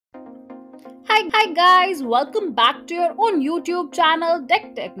Hi guys, welcome back to your own YouTube channel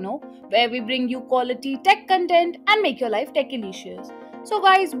Tech Techno, where we bring you quality tech content and make your life techilicious. So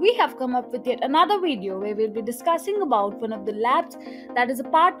guys, we have come up with yet another video where we'll be discussing about one of the labs that is a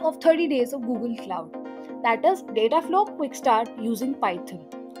part of 30 days of Google Cloud. That is Dataflow Quick Start using Python.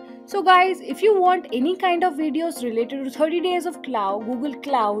 So guys, if you want any kind of videos related to 30 days of cloud, Google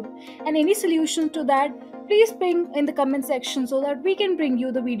Cloud and any solutions to that, please ping in the comment section so that we can bring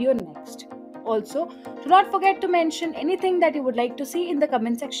you the video next. Also, do not forget to mention anything that you would like to see in the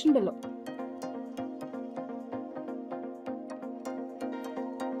comment section below.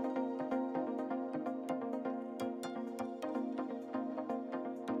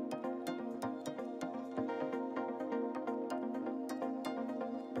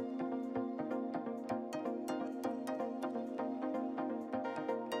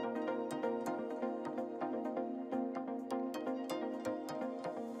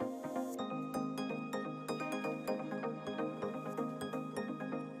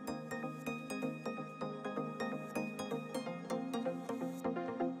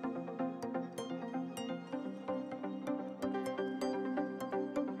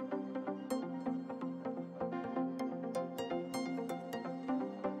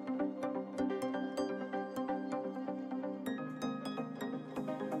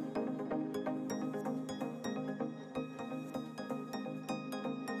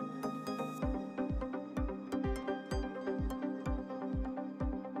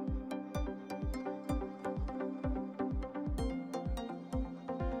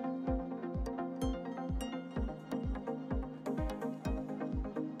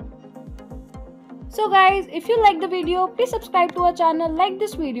 So guys, if you like the video, please subscribe to our channel, like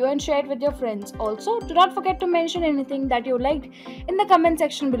this video and share it with your friends. Also, do not forget to mention anything that you liked in the comment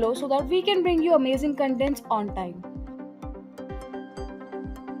section below so that we can bring you amazing contents on time.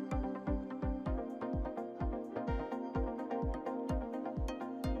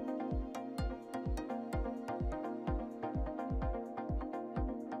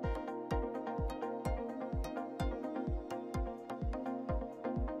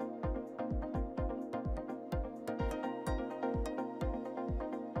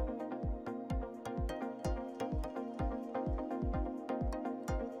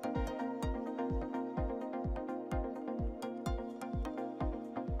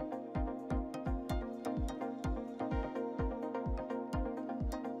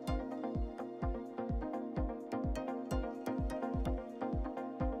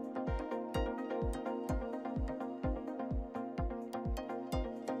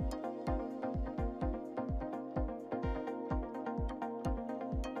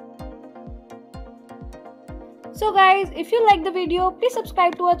 So guys, if you like the video, please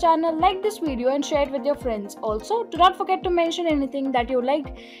subscribe to our channel, like this video and share it with your friends. Also, do not forget to mention anything that you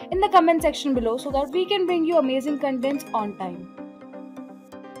liked in the comment section below so that we can bring you amazing contents on time.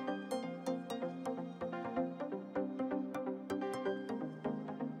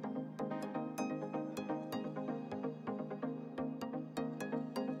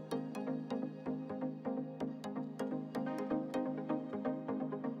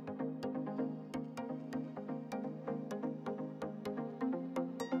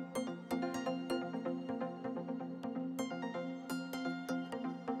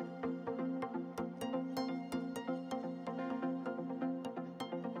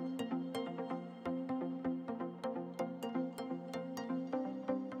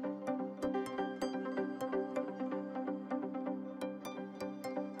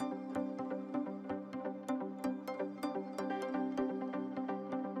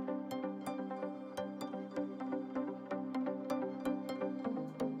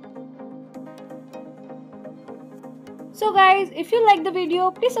 So guys, if you like the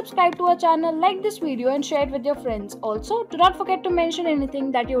video, please subscribe to our channel, like this video and share it with your friends. Also, do not forget to mention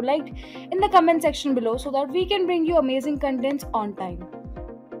anything that you liked in the comment section below so that we can bring you amazing contents on time.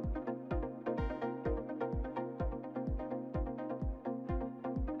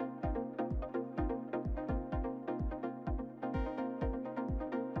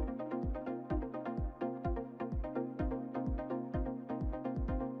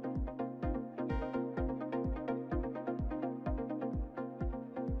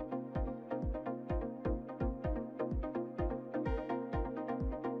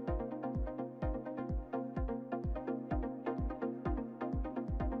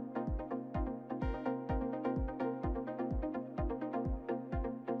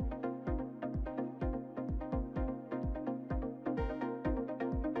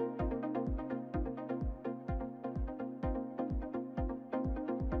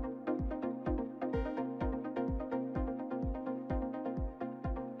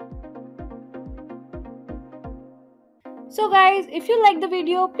 So guys, if you like the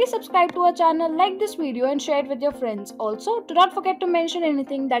video, please subscribe to our channel, like this video and share it with your friends. Also, do not forget to mention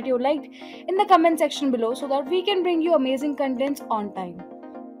anything that you liked in the comment section below so that we can bring you amazing contents on time.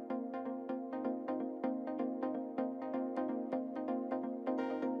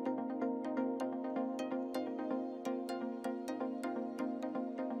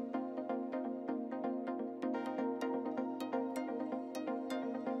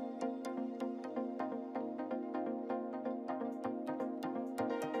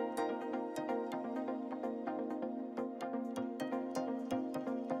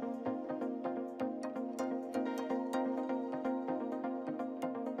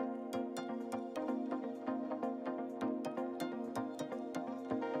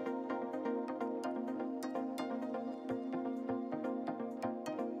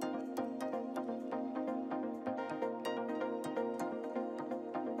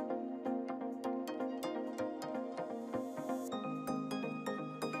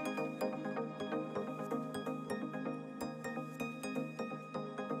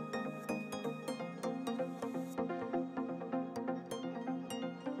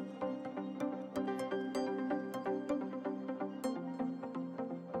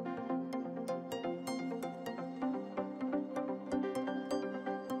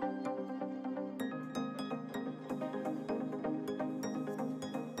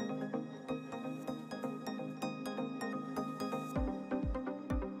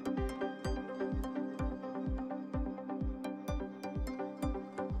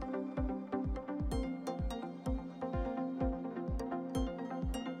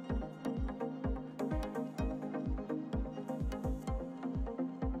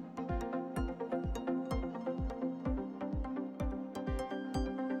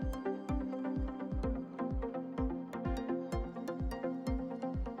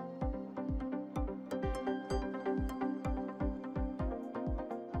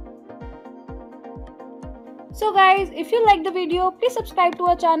 So guys, if you like the video, please subscribe to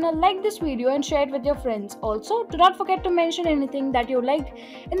our channel, like this video and share it with your friends. Also, do not forget to mention anything that you liked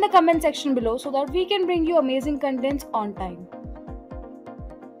in the comment section below so that we can bring you amazing contents on time.